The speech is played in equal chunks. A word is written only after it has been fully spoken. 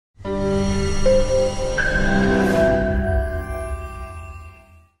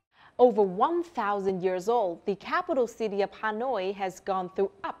Over 1,000 years old, the capital city of Hanoi has gone through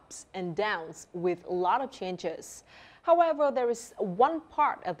ups and downs with a lot of changes. However, there is one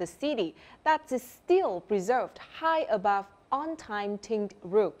part of the city that is still preserved high above on time-tinged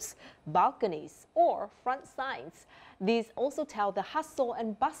roofs, balconies, or front signs. These also tell the hustle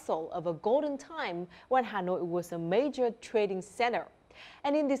and bustle of a golden time when Hanoi was a major trading center.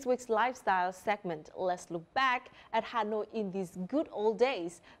 And in this week's lifestyle segment, let's look back at Hanoi in these good old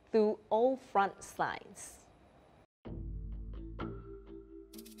days through old front signs.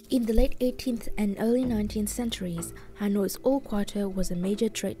 In the late 18th and early 19th centuries, Hanoi's old quarter was a major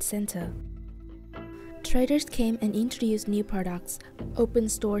trade center. Traders came and introduced new products,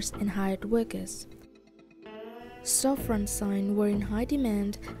 opened stores and hired workers. Storefront signs were in high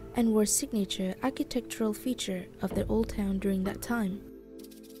demand and were a signature architectural feature of the old town during that time.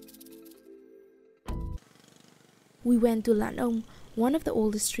 We went to Lan Ông, one of the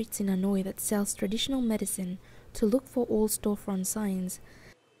oldest streets in Hanoi that sells traditional medicine, to look for old storefront signs.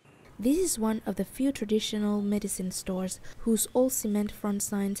 This is one of the few traditional medicine stores whose old cement front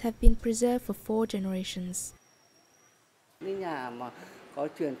signs have been preserved for 4 generations. Những nhà mà có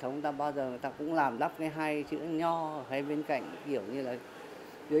truyền thống ta bao giờ người ta cũng làm đắp cái hai chữ nho hay bên cạnh kiểu như là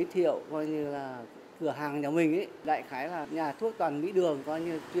giới thiệu coi như là cửa hàng nhà mình ấy, đại khái là nhà thuốc toàn mỹ đường, coi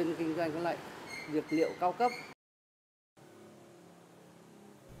như chuyên kinh doanh các loại dược liệu cao cấp.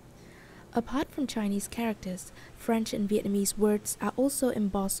 Apart from Chinese characters, French and Vietnamese words are also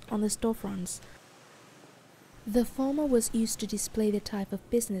embossed on the storefronts. The former was used to display the type of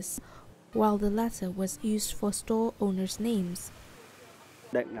business, while the latter was used for store owners' names.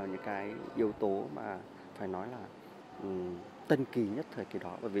 Đây là những cái yếu tố mà phải nói là tân kỳ nhất thời kỳ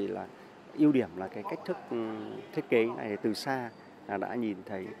đó, bởi vì là ưu điểm là cái cách thức thiết kế này từ xa là đã nhìn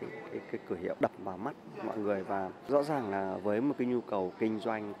thấy cái cửa hiệu đập vào mắt mọi người, và rõ ràng là với một cái nhu cầu kinh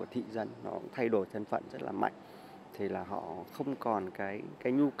doanh của thị dân nó thay đổi thân phận rất là mạnh, thì là họ không còn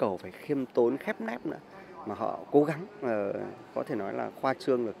cái nhu cầu phải khiêm tốn khép nép nữa, mà họ cố gắng có thể nói là khoa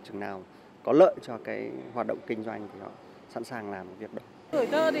trương được chừng nào có lợi cho cái hoạt động kinh doanh thì họ sẵn sàng làm việc đó. Tuổi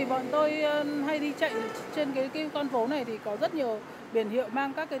thơ thì bọn tôi hay đi chạy trên cái con phố này thì có rất nhiều biển hiệu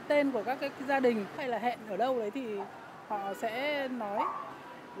mang các cái tên của các cái gia đình, hay là hẹn ở đâu đấy thì họ sẽ nói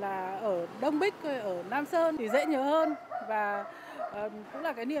là ở Đông Bích hay ở Nam Sơn thì dễ nhớ hơn, và cũng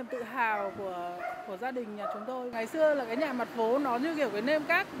là cái niềm tự hào của gia đình nhà chúng tôi. Ngày xưa là cái nhà mặt phố nó như kiểu cái nêm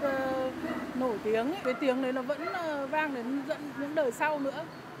cát nổi tiếng ấy. Cái tiếng đấy nó vẫn vang đến những đời sau nữa.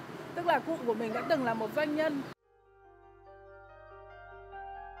 Tức là cụ của mình đã từng là một doanh nhân.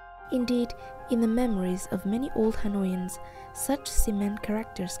 Indeed, in the memories of many old Hanoians, such cement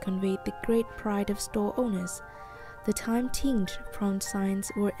characters conveyed the great pride of store owners. The time-tinged front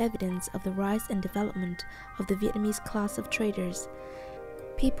signs were evidence of the rise and development of the Vietnamese class of traders.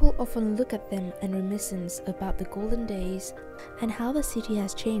 People often look at them and reminisce about the golden days and how the city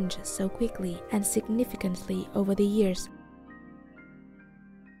has changed so quickly and significantly over the years.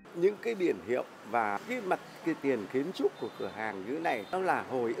 Những cái biển hiệu và cái mặt cái tiền kiến trúc của cửa hàng như này nó là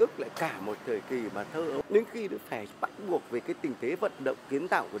hồi ức lại cả một thời kỳ mà thơ ấu. Đến khi nó phải bắt buộc về cái tình thế vận động kiến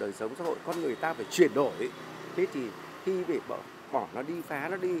tạo của đời sống xã hội, con người ta phải chuyển đổi. Thế thì khi để bỏ nó đi, phá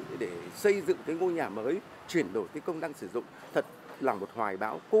nó đi để xây dựng cái ngôi nhà mới, chuyển đổi cái công năng sử dụng, thật là một hoài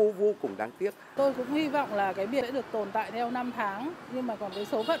bão cô vô cùng đáng tiếc. Tôi cũng hy vọng là cái biển sẽ được tồn tại theo năm tháng, nhưng mà còn cái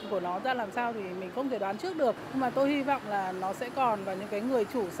số phận của nó ra làm sao thì mình không thể đoán trước được. Nhưng mà tôi hy vọng là nó sẽ còn, và những cái người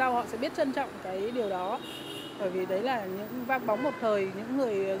chủ sau họ sẽ biết trân trọng cái điều đó. Bởi vì đấy là những vang bóng một thời, những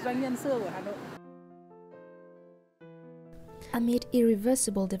người doanh nhân xưa của Hà Nội. Amid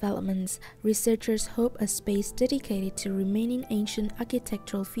irreversible developments, researchers hope a space dedicated to remaining ancient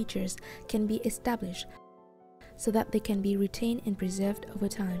architectural features can be established, so that they can be retained and preserved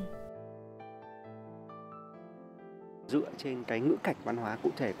over time. Dựa trên cái ngữ cảnh văn hóa cụ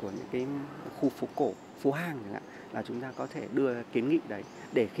thể của những cái khu phố cổ, phố hàng chẳng hạn, là chúng ta có thể đưa kiến nghị đấy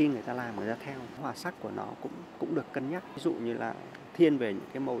để khi người ta làm người ta theo. Hoa sắc của nó cũng được cân nhắc, ví dụ như là thiên về những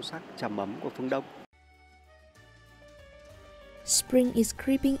cái màu sắc trầm ấm của phương Đông. Spring is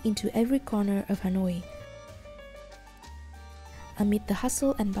creeping into every corner of Hanoi. Amid the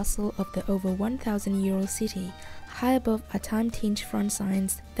hustle and bustle of the over 1,000-year-old city, high above are time-tinged front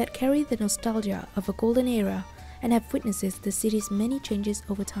signs that carry the nostalgia of a golden era and have witnessed the city's many changes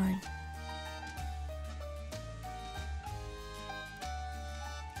over time.